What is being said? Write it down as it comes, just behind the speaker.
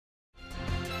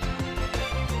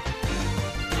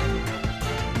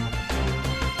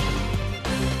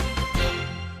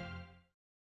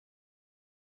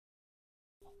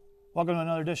Welcome to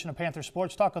another edition of Panther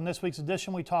Sports Talk. On this week's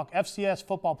edition, we talk FCS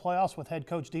football playoffs with head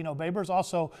coach Dino Babers.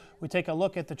 Also, we take a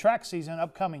look at the track season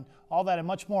upcoming. All that and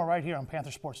much more right here on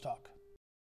Panther Sports Talk.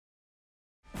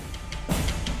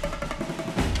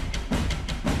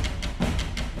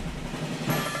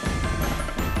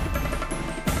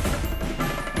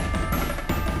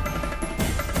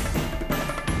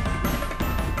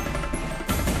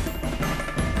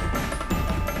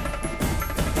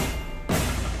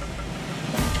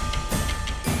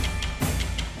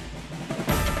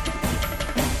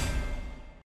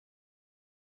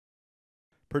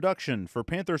 Production for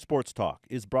Panther Sports Talk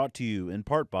is brought to you in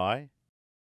part by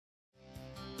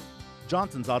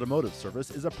Johnson's Automotive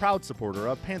Service is a proud supporter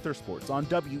of Panther Sports on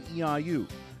WEIU.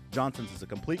 Johnson's is a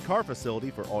complete car facility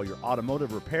for all your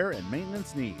automotive repair and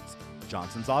maintenance needs.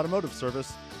 Johnson's Automotive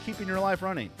Service, keeping your life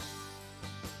running.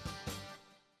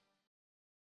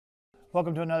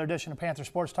 Welcome to another edition of Panther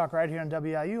Sports Talk right here on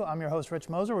WEIU. I'm your host, Rich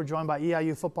Moser. We're joined by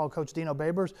EIU football coach Dino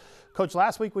Babers. Coach,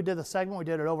 last week we did the segment. We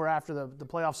did it over after the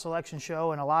playoff selection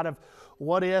show, and a lot of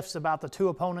what-ifs about the two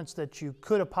opponents that you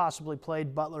could have possibly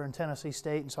played, Butler and Tennessee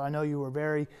State. And so I know you were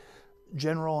very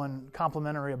general and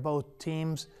complimentary of both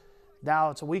teams.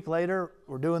 Now it's a week later.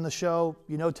 We're doing the show.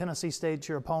 You know Tennessee State's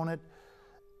your opponent.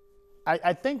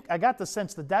 I think I got the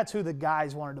sense that that's who the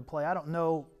guys wanted to play. I don't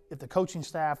know if the coaching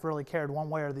staff really cared one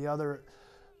way or the other,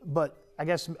 but I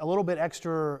guess a little bit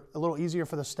extra, a little easier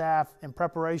for the staff in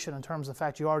preparation in terms of the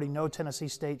fact you already know Tennessee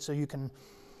State, so you can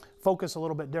focus a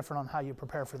little bit different on how you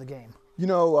prepare for the game. You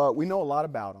know, we know a lot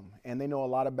about them, and they know a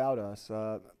lot about us.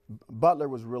 Butler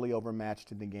was really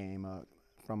overmatched in the game.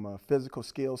 From a physical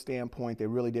skill standpoint, they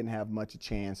really didn't have much a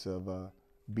chance of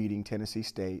beating Tennessee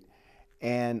State.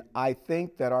 And I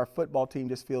think that our football team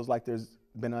just feels like there's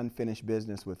been unfinished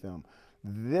business with them.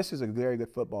 This is a very good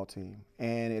football team,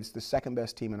 and it's the second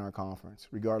best team in our conference,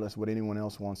 regardless of what anyone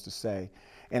else wants to say.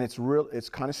 And it's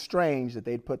kind of strange that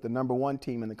they'd put the #1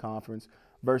 team in the conference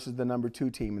versus the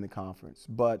 #2 team in the conference.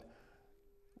 But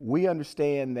we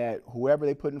understand that whoever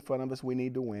they put in front of us, we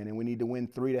need to win, and we need to win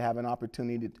 3 to have an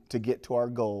opportunity to get to our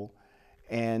goal.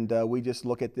 And we just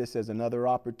look at this as another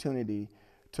opportunity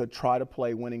to try to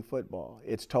play winning football.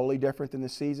 It's totally different than the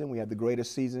season. We had the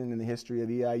greatest season in the history of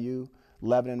EIU.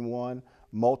 11-1,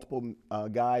 multiple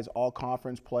guys, all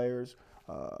conference players.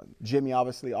 Jimmy,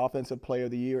 obviously, Offensive Player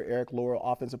of the Year. Eric Laurel,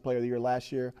 Offensive Player of the Year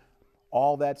last year.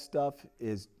 All that stuff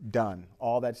is done.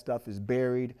 All that stuff is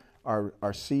buried.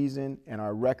 Our season and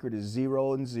our record is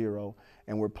 0-0,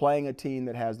 and we're playing a team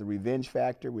that has the revenge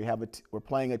factor. We're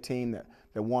playing a team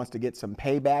that wants to get some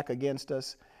payback against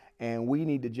us, and we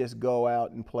need to just go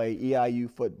out and play EIU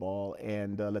football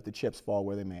and let the chips fall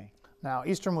where they may. Now,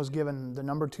 Eastern was given the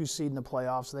 #2 seed in the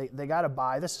playoffs. They got a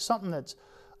bye. This is something that's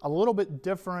a little bit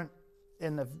different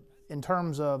in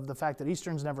terms of the fact that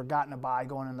Eastern's never gotten a bye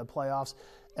going in the playoffs.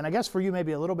 And I guess for you,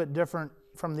 maybe a little bit different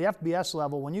from the FBS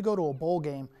level. When you go to a bowl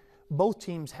game, both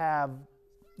teams have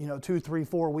 2, 3,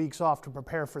 4 weeks off to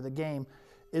prepare for the game.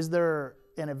 Is there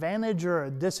an advantage or a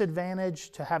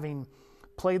disadvantage to having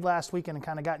played last weekend and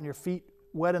kind of gotten your feet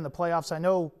wet in the playoffs? I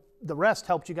know the rest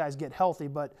helped you guys get healthy,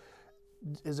 but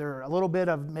is there a little bit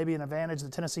of maybe an advantage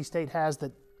that Tennessee State has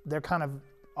that they're kind of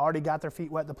already got their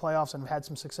feet wet in the playoffs and have had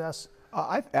some success?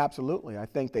 Absolutely. I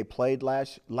think they played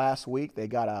last week. They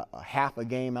got a half a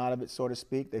game out of it, so to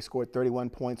speak. They scored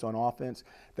 31 points on offense.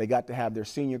 They got to have their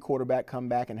senior quarterback come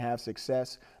back and have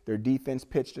success. Their defense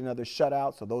pitched another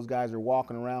shutout, so those guys are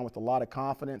walking around with a lot of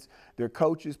confidence. Their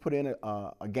coaches put in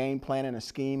a game plan and a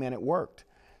scheme, and it worked.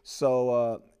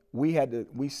 So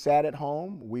we sat at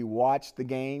home. We watched the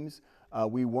games.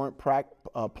 We weren't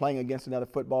playing against another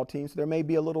football team, so there may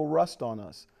be a little rust on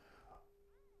us.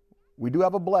 We do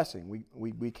have a blessing.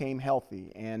 We became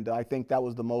healthy, and I think that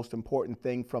was the most important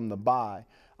thing from the bye.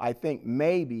 I think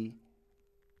maybe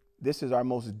this is our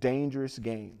most dangerous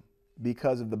game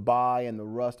because of the bye and the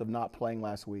rust of not playing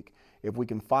last week. If we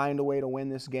can find a way to win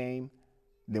this game,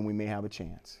 then we may have a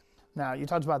chance. Now, you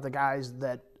talked about the guys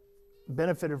that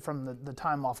benefited from the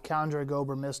time off. Keandre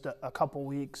Gober missed a couple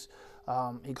weeks.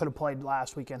 He could have played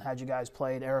last weekend had you guys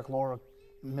played. Eric Laura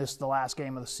missed the last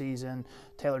game of the season.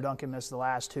 Taylor Duncan missed the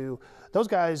last 2. Those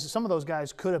guys, some of those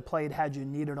guys could have played had you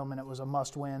needed them and it was a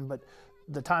must-win, but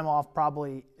the time off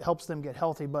probably helps them get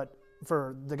healthy. But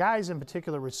for the guys in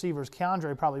particular, receivers,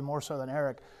 Keandre probably more so than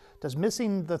Eric, does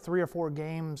missing the 3 or 4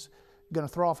 games going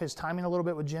to throw off his timing a little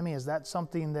bit with Jimmy? Is that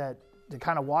something that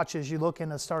kind of watch as you look in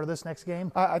the start of this next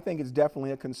game? I think it's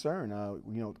definitely a concern.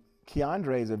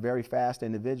 Keandre is a very fast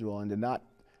individual, and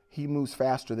he moves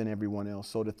faster than everyone else.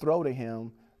 So to throw to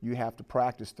him, you have to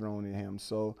practice throwing to him.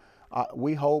 So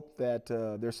we hope that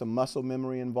there's some muscle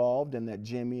memory involved and that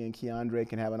Jimmy and Keandre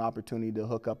can have an opportunity to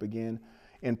hook up again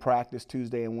in practice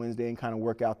Tuesday and Wednesday and kind of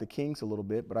work out the kinks a little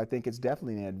bit. But I think it's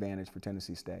definitely an advantage for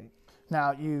Tennessee State.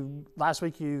 Now, last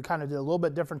week you kind of did a little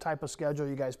bit different type of schedule.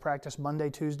 You guys practiced Monday,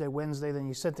 Tuesday, Wednesday, then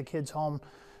you sent the kids home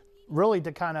really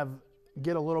to kind of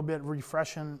get a little bit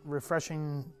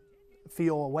refreshing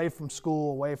feel away from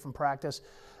school, away from practice.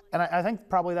 And I think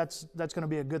probably that's going to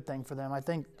be a good thing for them. I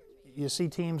think you see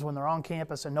teams when they're on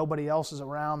campus and nobody else is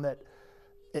around that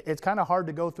it's kind of hard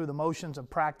to go through the motions of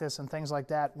practice and things like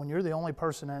that when you're the only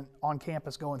person on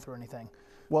campus going through anything.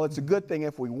 Well, it's a good thing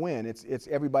if we win. It's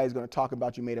everybody's going to talk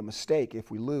about you made a mistake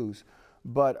if we lose.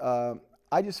 But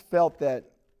I just felt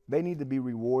that they need to be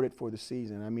rewarded for the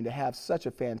season. I mean, to have such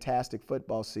a fantastic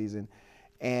football season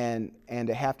and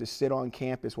to have to sit on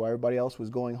campus while everybody else was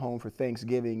going home for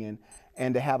Thanksgiving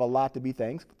and to have a lot to be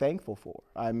thankful for.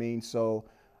 I mean, so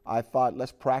I thought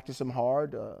let's practice them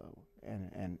hard,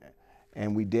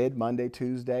 and we did Monday,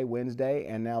 Tuesday, Wednesday,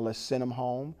 and now let's send them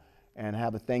home and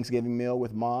have a Thanksgiving meal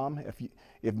with Mom.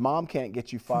 If Mom can't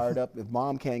get you fired up, if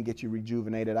Mom can't get you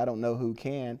rejuvenated, I don't know who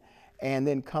can. And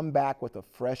then come back with a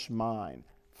fresh mind,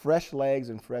 fresh legs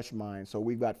and fresh mind. So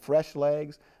we've got fresh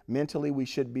legs. Mentally, we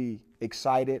should be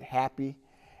excited, happy,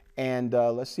 and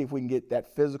let's see if we can get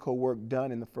that physical work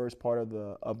done in the first part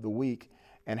of the week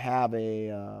and have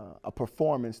a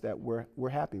performance that we're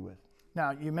happy with.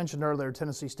 Now, you mentioned earlier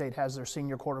Tennessee State has their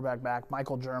senior quarterback back,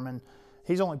 Michael German.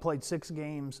 He's only played 6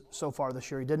 games so far this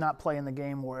year. He did not play in the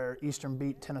game where Eastern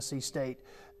beat Tennessee State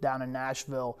down in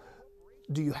Nashville.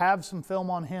 Do you have some film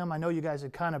on him? I know you guys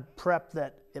had kind of prepped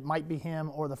that it might be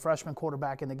him or the freshman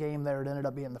quarterback in the game there. It ended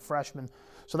up being the freshman.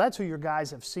 So that's who your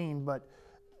guys have seen, but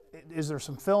is there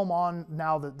some film on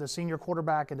now the senior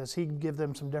quarterback, and does he give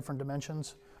them some different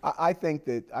dimensions? I think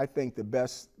the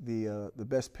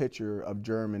best picture of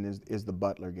German is the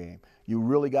Butler game. You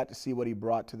really got to see what he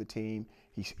brought to the team.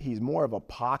 He's more of a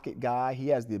pocket guy. He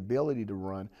has the ability to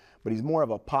run, but he's more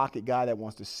of a pocket guy that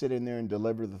wants to sit in there and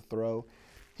deliver the throw.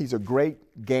 He's a great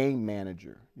game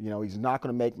manager. You know, he's not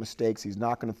going to make mistakes. He's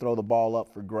not going to throw the ball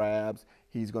up for grabs.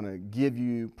 He's going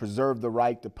to preserve the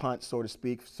right to punt, so to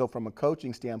speak. So from a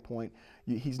coaching standpoint,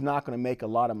 he's not going to make a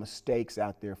lot of mistakes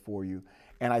out there for you.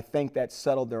 And I think that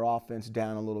settled their offense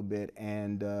down a little bit.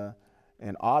 And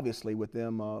obviously with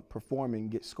them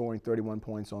scoring 31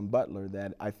 points on Butler,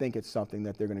 that I think it's something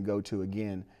that they're going to go to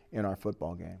again in our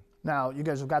football game. Now, you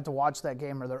guys have got to watch that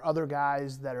game. Are there other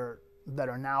guys that are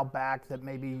now back that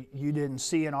maybe you didn't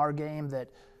see in our game that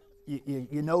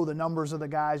you know the numbers of the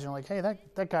guys, and you're like, hey,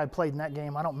 that guy played in that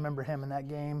game. I don't remember him in that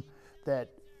game,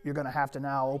 that you're going to have to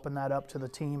now open that up to the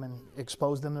team and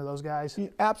expose them to those guys? Yeah,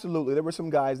 absolutely. There were some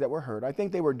guys that were hurt. I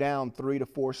think they were down 3 to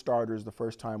 4 starters the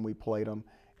first time we played them,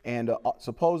 and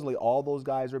supposedly all those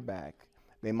guys are back.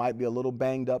 They might be a little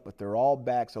banged up, but they're all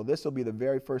back. So this will be the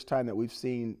very first time that we've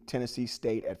seen Tennessee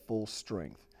State at full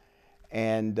strength.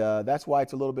 And that's why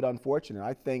it's a little bit unfortunate.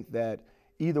 I think that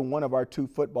either one of our 2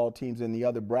 football teams in the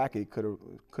other bracket could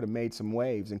have made some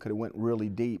waves and could have went really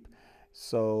deep.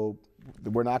 So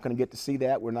we're not going to get to see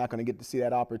that. We're not going to get to see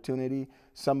that opportunity.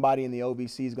 Somebody in the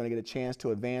OVC is going to get a chance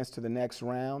to advance to the next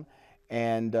round.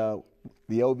 And the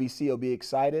OVC will be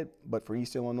excited, but for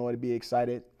East Illinois to be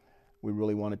excited, we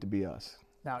really want it to be us.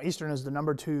 Now, Eastern is the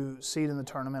number 2 seed in the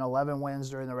tournament, 11 wins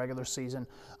during the regular season.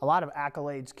 A lot of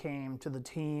accolades came to the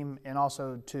team and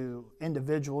also to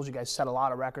individuals. You guys set a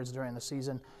lot of records during the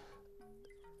season.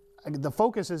 The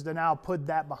focus is to now put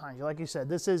that behind you. Like you said,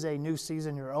 this is a new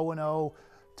season. You're 0-0.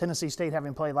 Tennessee State,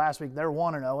 having played last week, they're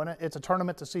 1-0. And it's a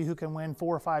tournament to see who can win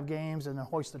 4 or 5 games and then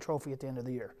hoist the trophy at the end of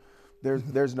the year.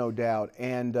 There's no doubt.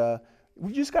 And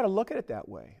we just got to look at it that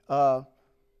way.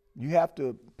 You have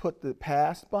to put the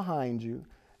past behind you,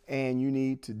 and you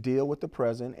need to deal with the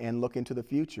present and look into the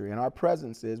future. And our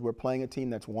presence is we're playing a team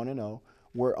that's 1-0.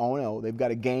 We're 0-0. They've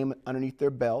got a game underneath their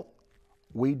belt.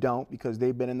 We don't, because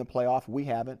they've been in the playoff. We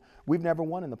haven't. We've never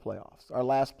won in the playoffs. Our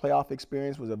last playoff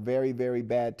experience was a very, very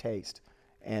bad taste,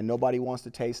 and nobody wants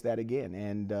to taste that again.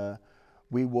 And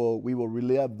we will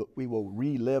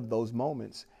relive those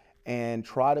moments and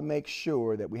try to make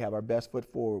sure that we have our best foot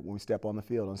forward when we step on the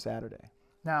field on Saturday.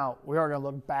 Now, we are going to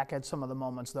look back at some of the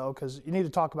moments, though, because you need to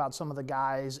talk about some of the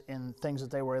guys and things that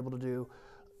they were able to do.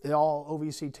 The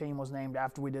all-OVC team was named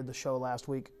after we did the show last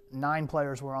week. 9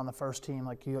 players were on the first team.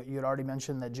 Like you had already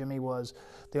mentioned that Jimmy was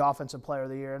the Offensive Player of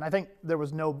the Year. And I think there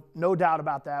was no doubt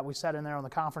about that. We sat in there on the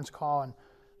conference call, and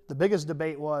the biggest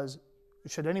debate was,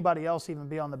 should anybody else even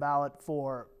be on the ballot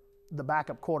for the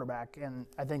backup quarterback? And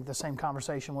I think the same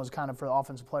conversation was kind of for the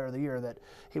Offensive Player of the Year, that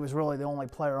he was really the only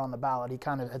player on the ballot. He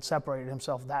kind of had separated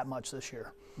himself that much this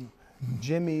year.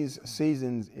 Jimmy's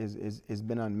season has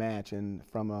been unmatched, and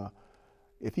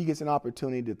if he gets an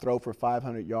opportunity to throw for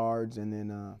 500 yards, and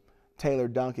then Taylor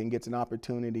Duncan gets an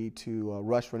opportunity to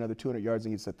rush for another 200 yards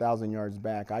and gets 1,000 yards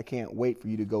back, I can't wait for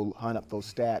you to go hunt up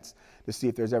those stats to see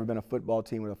if there's ever been a football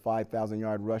team with a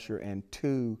 5,000-yard rusher and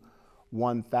two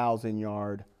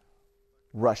 1,000-yard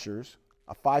rushers,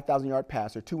 a 5,000-yard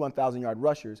passer, two 1,000-yard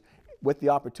rushers, with the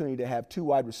opportunity to have two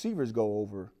wide receivers go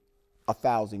over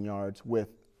 1,000 yards with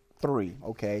three,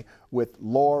 okay, with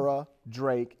Laura,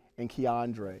 Drake, and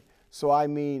Keandre. So, I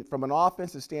mean, from an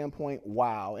offensive standpoint,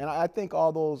 wow. And I think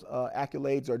all those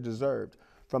accolades are deserved.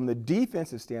 From the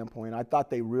defensive standpoint, I thought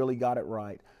they really got it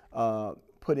right.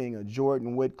 Putting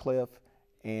Jordan Whitcliffe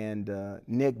and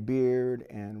Nick Beard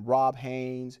and Rob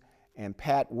Haynes and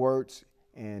Pat Wirtz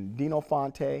and Dino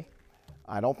Fonte.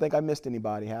 I don't think I missed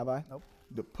anybody, have I? Nope.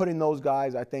 Putting those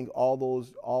guys, I think all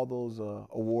those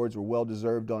awards were well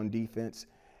deserved on defense.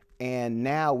 And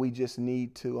now we just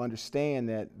need to understand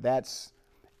that that's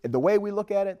the way we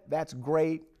look at it. That's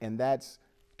great, and that's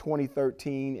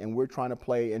 2013, and we're trying to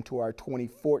play into our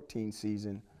 2014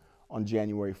 season on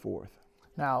January 4th.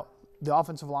 Now, the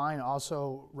offensive line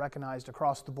also recognized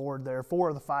across the board there. 4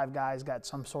 of the 5 guys got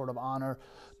some sort of honor.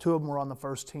 2 of them were on the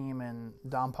first team, and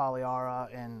Don Pagliara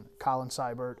and Colin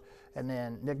Seibert. And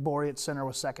then Nick Borey at center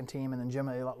was second team, and then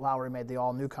Jimmy Lowry made the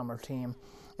all-newcomer team.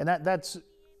 And that's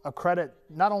a credit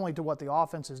not only to what the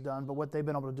offense has done, but what they've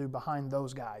been able to do behind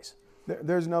those guys.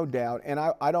 There's no doubt. And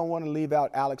I don't want to leave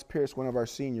out Alex Pierce, one of our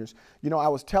seniors. You know, I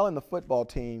was telling the football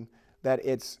team that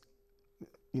it's,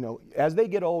 you know, as they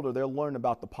get older, they'll learn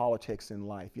about the politics in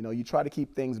life. You know, you try to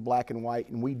keep things black and white,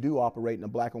 and we do operate in a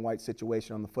black and white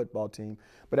situation on the football team.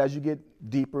 But as you get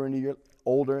deeper into your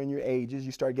older in your ages,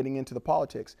 you start getting into the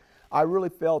politics. I really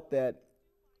felt that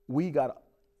we got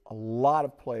a lot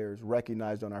of players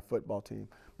recognized on our football team.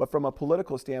 But from a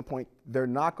political standpoint, they're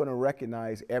not going to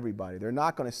recognize everybody. They're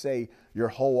not going to say your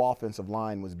whole offensive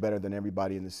line was better than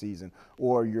everybody in the season,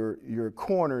 or your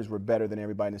corners were better than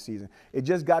everybody in the season. It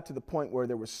just got to the point where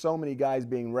there were so many guys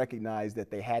being recognized that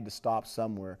they had to stop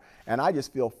somewhere. And I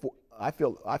just feel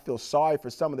sorry for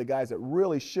some of the guys that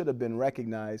really should have been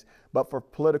recognized, but for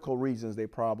political reasons, they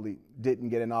probably didn't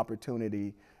get an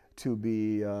opportunity to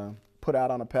be put out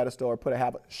on a pedestal or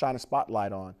shine a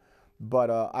spotlight on.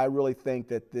 But I really think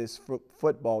that this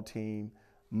football team,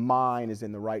 mine, is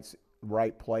in the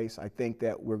right place. I think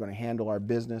that we're going to handle our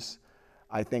business.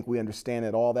 I think we understand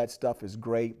that all that stuff is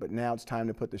great, but now it's time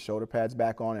to put the shoulder pads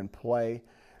back on and play.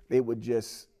 It would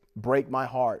just break my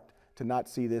heart to not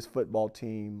see this football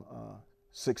team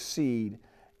succeed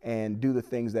and do the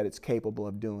things that it's capable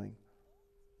of doing.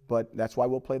 But that's why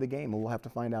we'll play the game, and we'll have to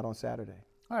find out on Saturday.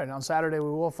 All right, on Saturday we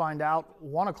will find out.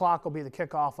 1 o'clock will be the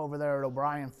kickoff over there at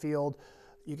O'Brien Field.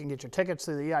 You can get your tickets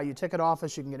through the EIU ticket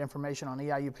office. You can get information on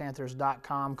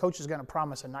EIUpanthers.com. Coach is going to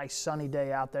promise a nice sunny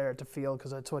day out there at the field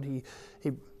because that's what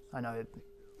I know it.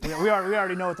 We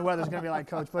already know what the weather's going to be like,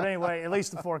 Coach. But anyway, at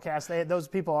least the forecast, those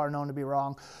people are known to be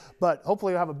wrong. But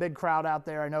hopefully you'll have a big crowd out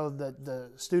there. I know that the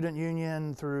student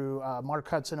union through Mark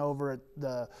Hudson over at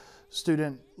the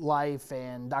Student Life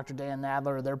and Dr. Dan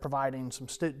Nadler, they're providing some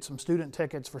student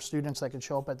tickets for students that can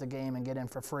show up at the game and get in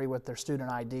for free with their student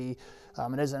ID.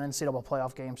 It is an NCAA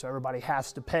playoff game, so everybody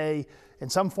has to pay in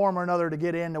some form or another to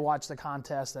get in to watch the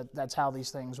contest. That's how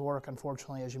these things work,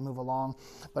 unfortunately, as you move along.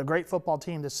 But a great football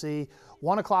team to see.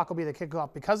 1 o'clock will be the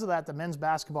kickoff. Because of that, the men's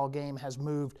basketball game has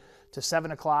moved to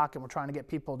 7 o'clock, and we're trying to get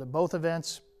people to both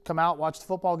events. Come out, watch the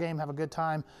football game, have a good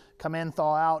time. Come in,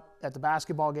 thaw out at the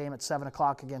basketball game at 7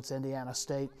 o'clock against Indiana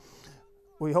State.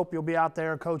 We hope you'll be out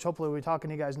there, Coach. Hopefully we'll be talking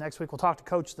to you guys next week. We'll talk to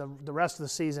Coach the rest of the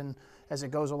season as it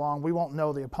goes along. We won't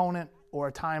know the opponent or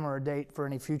a time or a date for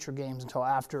any future games until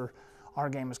after our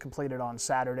game is completed on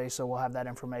Saturday, so we'll have that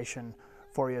information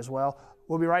for you as well.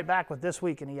 We'll be right back with This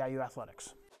Week in EIU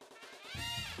Athletics.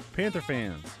 Panther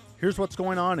fans, here's what's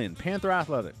going on in Panther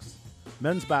Athletics.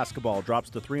 Men's basketball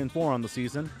drops to 3-4 on the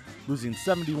season, losing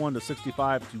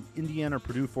 71-65 to Indiana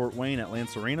Purdue Fort Wayne at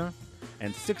Lance Arena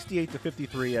and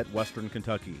 68-53 at Western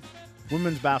Kentucky.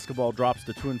 Women's basketball drops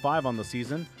to 2-5 on the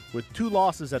season with 2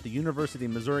 losses at the University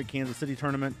of Missouri-Kansas City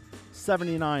tournament,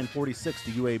 79-46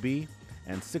 to UAB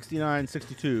and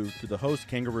 69-62 to the host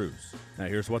Kangaroos. Now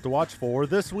here's what to watch for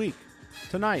this week.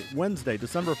 Tonight, Wednesday,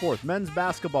 December 4th, men's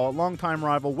basketball at longtime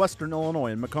rival Western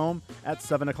Illinois in Macomb at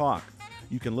 7 o'clock.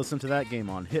 You can listen to that game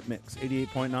on Hitmix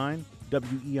 88.9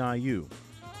 WEIU.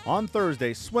 On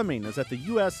Thursday, swimming is at the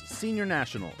U.S. Senior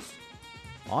Nationals.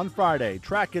 On Friday,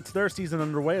 track gets their season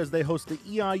underway as they host the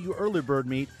EIU Early Bird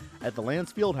Meet at the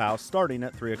Lance Fieldhouse starting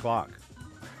at 3 o'clock.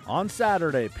 On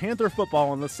Saturday, Panther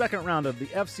football in the second round of the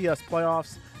FCS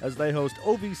Playoffs as they host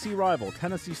OVC rival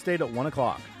Tennessee State at 1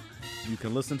 o'clock. You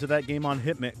can listen to that game on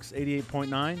Hitmix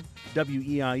 88.9,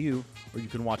 WEIU, or you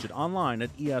can watch it online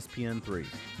at ESPN3.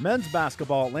 Men's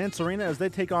basketball at Lance Arena as they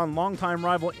take on longtime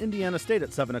rival Indiana State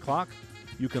at 7 o'clock.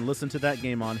 You can listen to that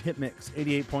game on Hitmix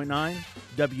 88.9,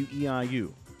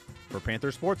 WEIU. For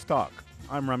Panther Sports Talk,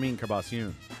 I'm Ramin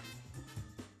Karbasioun.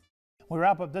 We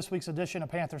wrap up this week's edition of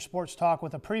Panther Sports Talk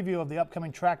with a preview of the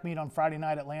upcoming track meet on Friday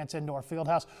night at Lance Indoor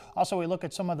Fieldhouse. Also, we look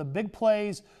at some of the big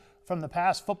plays from the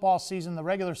past football season, the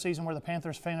regular season where the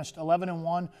Panthers finished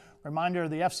 11-1. Reminder of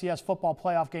the FCS Football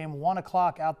Playoff game, 1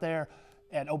 o'clock out there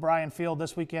at O'Brien Field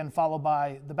this weekend, followed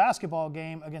by the basketball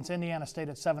game against Indiana State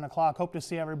at 7 o'clock. Hope to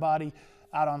see everybody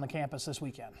out on the campus this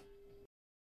weekend.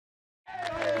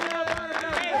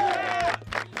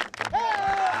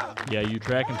 EIU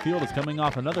Track and Field is coming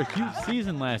off another huge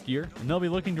season last year, and they'll be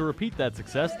looking to repeat that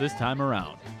success this time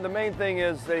around. The main thing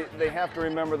is they have to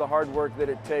remember the hard work that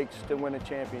it takes to win a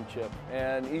championship.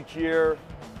 And each year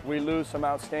we lose some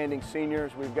outstanding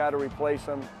seniors. We've got to replace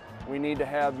them. We need to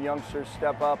have youngsters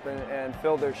step up and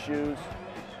fill their shoes,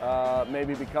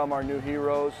 maybe become our new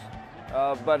heroes.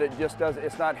 But it just does.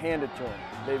 It's not handed to them.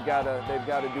 They've got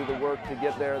to do the work to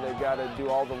get there. They've got to do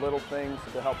all the little things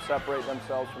to help separate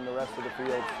themselves from the rest of the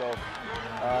field. So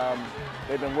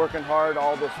they've been working hard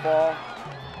all this fall.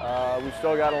 We've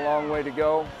still got a long way to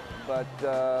go, but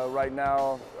right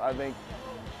now I think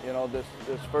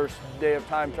this first day of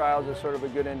time trials is sort of a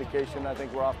good indication. I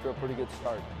think we're off to a pretty good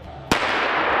start.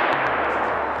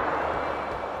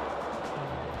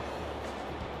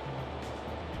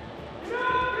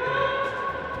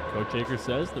 Coach Akers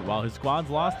says that while his squad's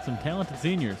lost some talented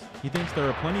seniors, he thinks there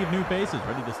are plenty of new faces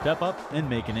ready to step up and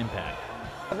make an impact.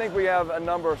 I think we have a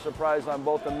number of surprises on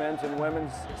both the men's and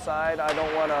women's side. I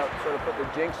don't want to sort of put the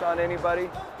jinx on anybody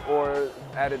or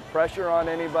added pressure on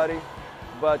anybody,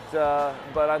 but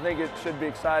I think it should be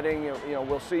exciting.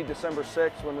 We'll see December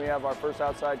 6th when we have our first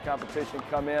outside competition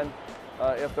come in,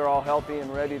 if they're all healthy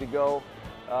and ready to go.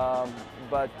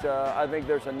 I think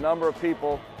there's a number of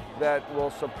people that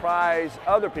will surprise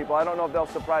other people. I don't know if they'll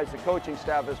surprise the coaching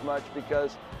staff as much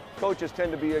because coaches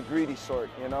tend to be a greedy sort.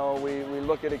 We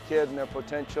look at a kid and their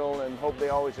potential and hope they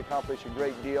always accomplish a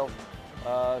great deal.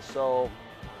 So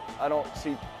I don't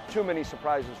see too many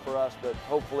surprises for us, but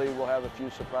hopefully we'll have a few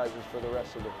surprises for the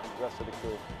rest of the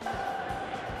crew.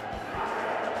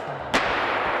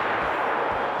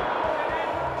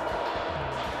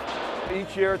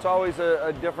 Each year it's always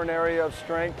a different area of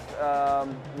strength.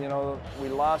 We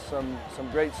lost some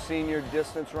great senior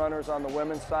distance runners on the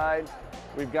women's side.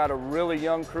 We've got a really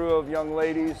young crew of young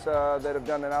ladies that have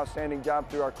done an outstanding job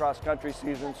through our cross-country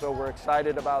season, so we're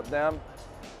excited about them.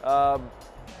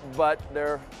 But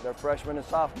they're freshmen and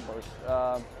sophomores.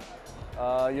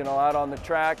 Out on the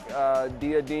track,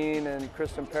 Dia Dean and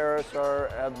Kristen Paris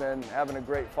have been having a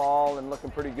great fall and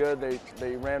looking pretty good.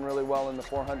 They ran really well in the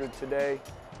 400 today.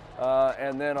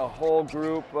 And then a whole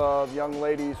group of young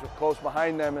ladies close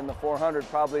behind them in the 400,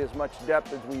 probably as much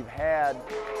depth as we've had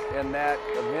in that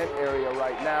event area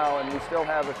right now. And we still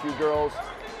have a few girls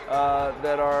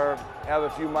that have a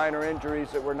few minor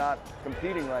injuries that we're not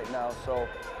competing right now. So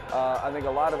I think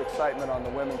a lot of excitement on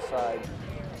the women's side.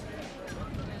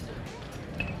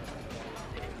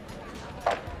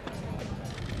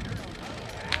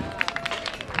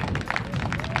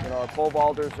 Our pole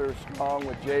vaulters are strong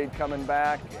with Jade coming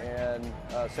back, and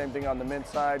same thing on the men's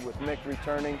side with Mick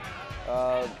returning.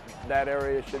 That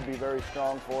area should be very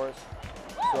strong for us.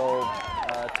 So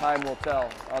time will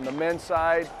tell. On the men's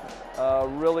side,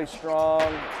 really strong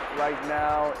right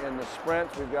now in the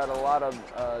sprints. We've got a lot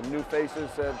of new faces,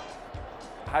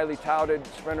 highly touted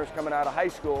sprinters coming out of high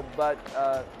school, but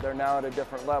they're now at a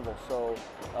different level. So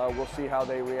we'll see how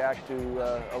they react to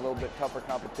a little bit tougher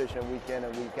competition week in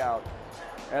and week out.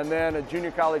 And then a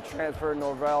junior college transfer,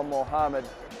 Norvell Mohammed,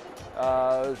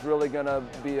 is really going to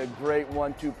be a great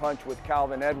 1-2 punch with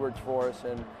Calvin Edwards for us.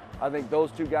 And I think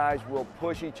those two guys will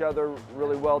push each other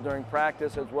really well during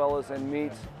practice as well as in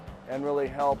meets and really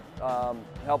help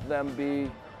them be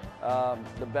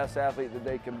the best athlete that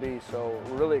they can be. So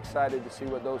we're really excited to see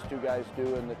what those two guys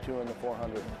do in the 2 and the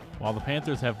 400. While the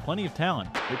Panthers have plenty of talent,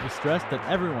 it was stressed that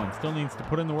everyone still needs to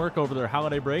put in the work over their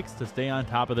holiday breaks to stay on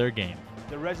top of their game.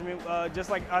 The regimen, just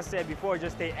like I said before,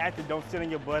 just stay active. Don't sit on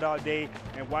your butt all day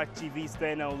and watch TV,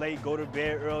 staying out late, go to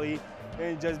bed early,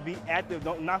 and just be active.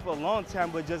 Not for a long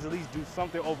time, but just at least do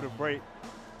something over the break.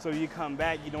 So you come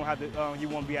back, you don't have to, you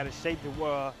won't be out of shape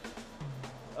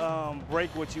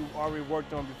break what you already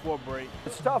worked on before break.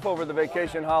 It's tough over the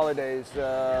vacation holidays,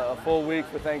 a full week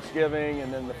for Thanksgiving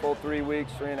and then the full 3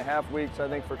 weeks, 3.5 weeks. I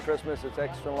think for Christmas it's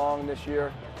extra long this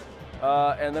year.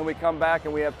 And then we come back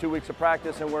and we have 2 weeks of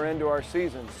practice and we're into our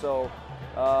season. So,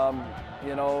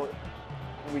 you know,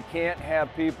 we can't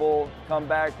have people come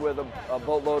back with a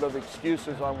boatload of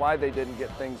excuses on why they didn't get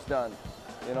things done.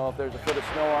 You know, if there's a foot of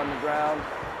snow on the ground,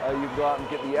 you can go out and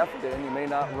get the effort in. You may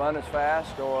not run as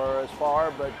fast or as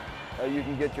far, but you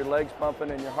can get your legs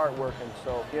pumping and your heart working.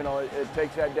 So, you know, it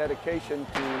takes that dedication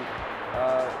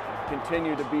to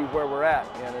continue to be where we're at.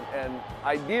 And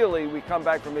ideally, we come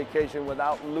back from vacation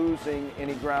without losing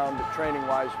any ground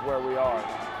training-wise where we are.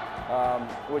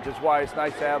 Which is why it's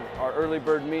nice to have our early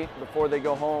bird meet before they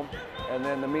go home, and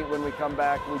then the meet when we come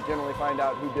back, we generally find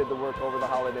out who did the work over the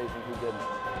holidays and who didn't.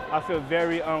 I feel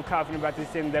very confident about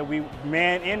this team that we,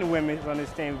 man and women on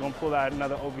this team, are going to pull out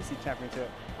another OVC championship.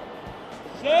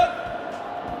 Set.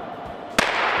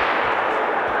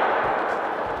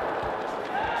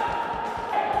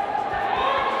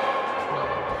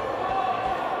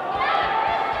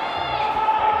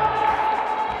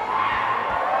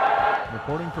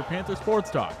 Reporting for Panther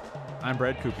Sports Talk, I'm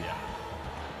Brad Kupia.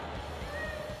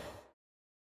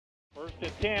 First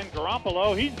and 10,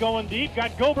 Garoppolo, he's going deep,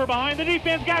 got Gober behind the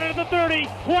defense, got it to the 30,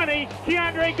 20,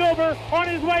 Keandre Gober on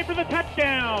his way for the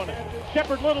touchdown.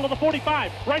 Shepard Little to the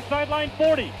 45, right sideline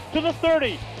 40, to the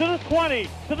 30, to the 20,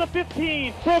 to the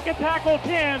 15, broke a tackle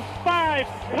 10, 5,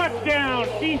 touchdown,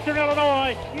 Eastern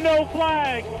Illinois, no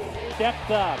flag.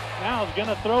 Steps up, now is going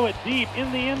to throw it deep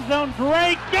in the end zone.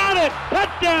 Drake got it!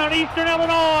 Touchdown, Eastern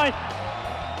Illinois!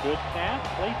 Good snap,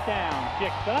 placed down,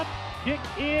 kicks up, kick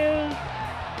is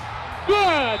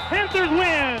good! Panthers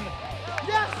win!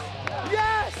 Yes!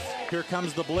 Yes! Here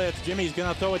comes the blitz. Jimmy's going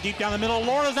to throw it deep down the middle.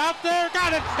 Laura's out there,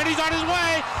 got it, and he's on his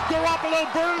way. Garoppolo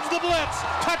burns the blitz.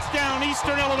 Touchdown,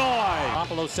 Eastern Illinois.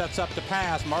 Garoppolo sets up the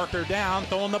pass, marker down,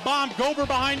 throwing the bomb. Gober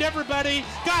behind everybody.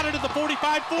 Got it at the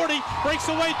 45-40, breaks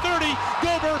away 30.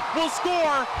 Gober will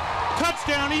score.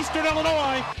 Touchdown, Eastern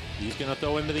Illinois. He's going to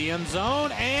throw into the end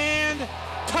zone, and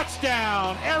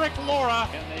touchdown, Eric Laura.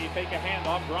 And they fake a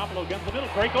handoff. Garoppolo guns the middle.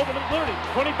 Break over to the 30.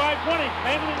 25-20.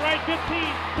 Handling right 15.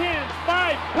 10.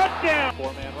 5. Touchdown.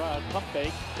 Four-man rush. Pump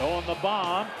fake. Throwing the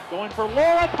bomb. Going for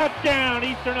Laura. Touchdown.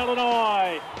 Eastern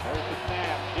Illinois. There's the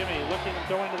snap. Jimmy looking and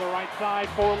throwing to the right side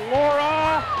for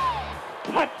Laura.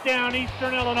 Touchdown,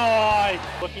 Eastern Illinois.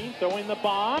 Looking, throwing the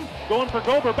bomb. Going for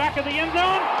Gober, back of the end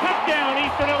zone. Touchdown,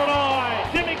 Eastern Illinois.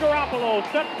 Jimmy Garoppolo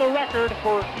sets the record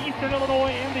for Eastern Illinois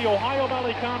and the Ohio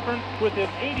Valley Conference with his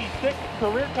 86th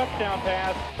career touchdown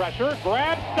pass. Pressure,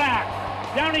 grab, sack.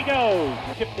 Down he goes.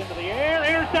 Tipped into the air,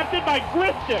 intercepted by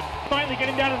Gristic. Finally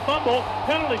getting down and fumble.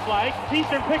 Penalty flag.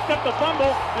 Eastern picks up the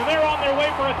fumble, and they're on their way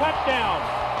for a touchdown.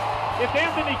 It's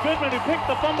Anthony Goodman who picks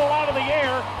the fumble out of the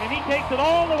air, and he takes it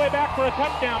all the way back for a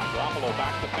touchdown. Garoppolo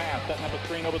back to pass, setting up a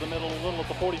screen over the middle, Little at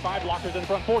the 45, blockers in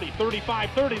front 40,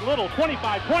 35-30, Little,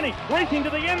 25-20, racing to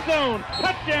the end zone.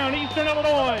 Touchdown, Eastern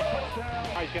Illinois.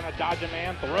 He's going to dodge a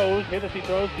man, throws, hit as he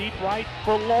throws, deep right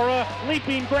for Laura,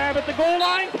 leaping grab at the goal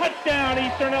line. Touchdown,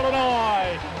 Eastern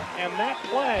Illinois. And that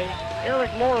play, Eric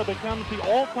Laura becomes the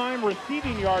all-time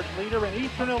receiving yards leader in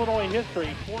Eastern Illinois history.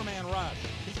 Four-man rush.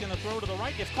 He's going to throw to the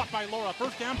right. Gets caught by Laura.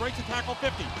 First down, breaks a tackle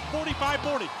 50.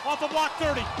 45-40. Off the block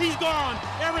 30. He's gone.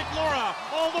 Eric Laura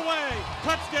all the way.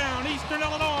 Touchdown, Eastern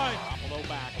Illinois. Buffalo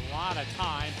back. A lot of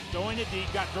time. Going it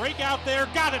deep. Got Drake out there.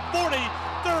 Got it. 40,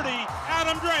 30.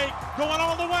 Adam Drake going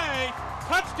all the way.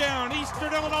 Touchdown,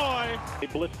 Eastern Illinois. They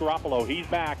blitz Garoppolo. He's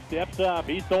back. Steps up.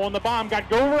 He's throwing the bomb. Got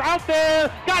Gover out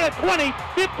there. Got it. 20,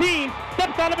 15.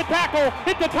 Steps out of a tackle.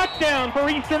 It's a touchdown for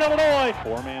Eastern Illinois.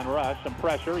 Four-man rush. Some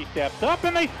pressure. He steps up,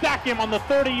 and they sack him on the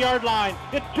 30-yard line.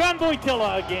 It's John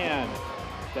Boytilla again.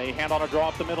 They hand on a draw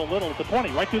up the middle. Little to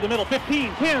 20. Right through the middle.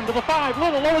 15, 10 to the 5.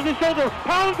 Little lowers his shoulder.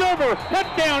 Pounds over.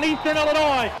 Touchdown, Eastern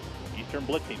Illinois. Eastern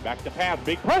blitzing, back to pass,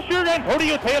 big pressure, and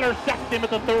Hodio Taylor sacks him at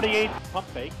the 38. Pump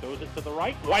fake, throws it to the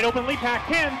right, wide open lead pack,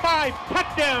 10, 5,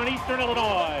 touchdown, Eastern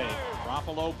Illinois.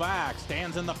 Garoppolo back,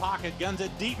 stands in the pocket, guns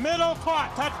it deep, middle,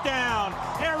 caught, touchdown.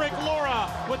 Eric Laura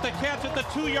with the catch at the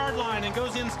 2-yard line and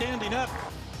goes in standing up.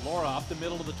 Laura up the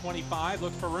middle of the 25,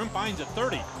 looks for room, finds it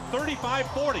 30,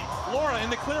 35-40. Laura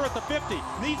in the clear at the 50,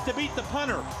 needs to beat the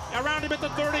punter. Around him at the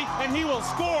 30, and he will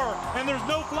score. And there's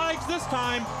no flags this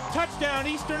time. Touchdown,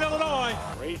 Eastern Illinois.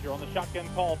 Frazier on the shotgun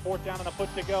call, 4th down and a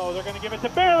foot to go. They're going to give it to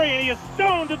Barry, and he is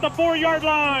stoned at the 4-yard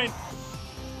line.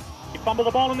 He fumbled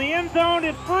the ball in the end zone.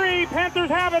 It's free. Panthers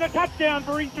have it. A touchdown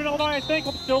for Eastern Illinois. I think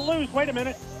it's still loose. Wait a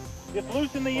minute. It's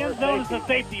loose in the end zone. It's a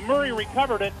safety. Murray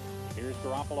recovered it. Here's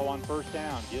Garoppolo on first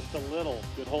down. Gives to Little.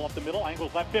 Good hole up the middle.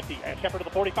 Angles left 50. And Shepard to the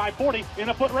 45, 40. In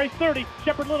a foot race 30.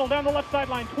 Shepard Little down the left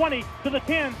sideline 20 to the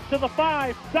 10 to the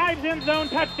 5. Dives end zone.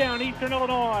 Touchdown Eastern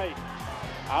Illinois.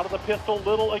 Out of the pistol,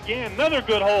 Little again. Another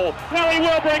good hole. Now he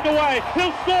will break away.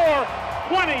 He'll score.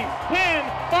 20, 10,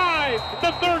 5.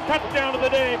 The third touchdown of the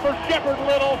day for Shepard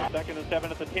Little. 2nd and 7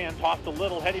 at the 10. Toss to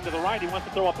Little, heading to the right. He wants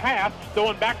to throw a pass.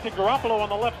 Throwing back to Garoppolo on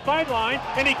the left sideline.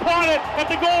 And he caught it at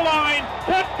the goal line.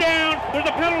 Touchdown. There's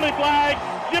a penalty flag.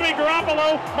 Jimmy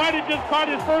Garoppolo might have just caught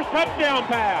his first touchdown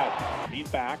pass. He's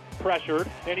back, pressured,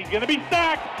 and he's going to be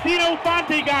sacked. Tino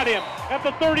Fonte got him at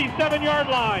the 37-yard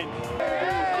line.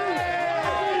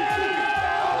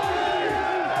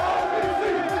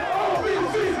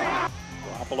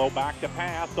 Garoppolo back to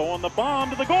pass, throwing the bomb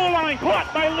to the goal line,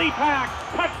 caught by Leapak.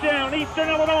 Touchdown, Eastern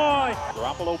Illinois.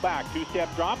 Garoppolo back,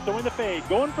 two-step drop, throwing the fade,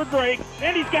 going for Drake,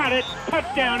 and he's got it.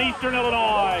 Touchdown, Eastern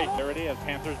Illinois. There it is,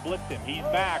 Panthers blitz him. He's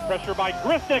back, pressure by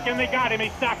Gristick, and they got him. He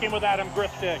sacked him with Adam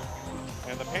Gristick.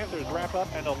 And the Panthers wrap up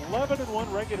an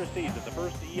 11-1 regular season, the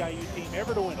first EIU team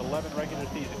ever to win 11 regular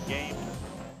season games.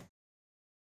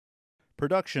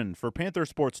 Production for Panther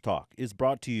Sports Talk is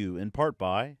brought to you in part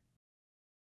by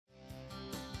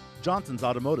Johnson's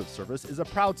Automotive Service is a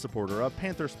proud supporter of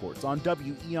Panther Sports on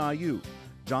WEIU.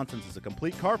 Johnson's is a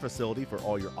complete car facility for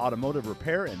all your automotive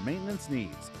repair and maintenance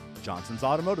needs. Johnson's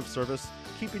Automotive Service,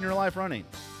 keeping your life running.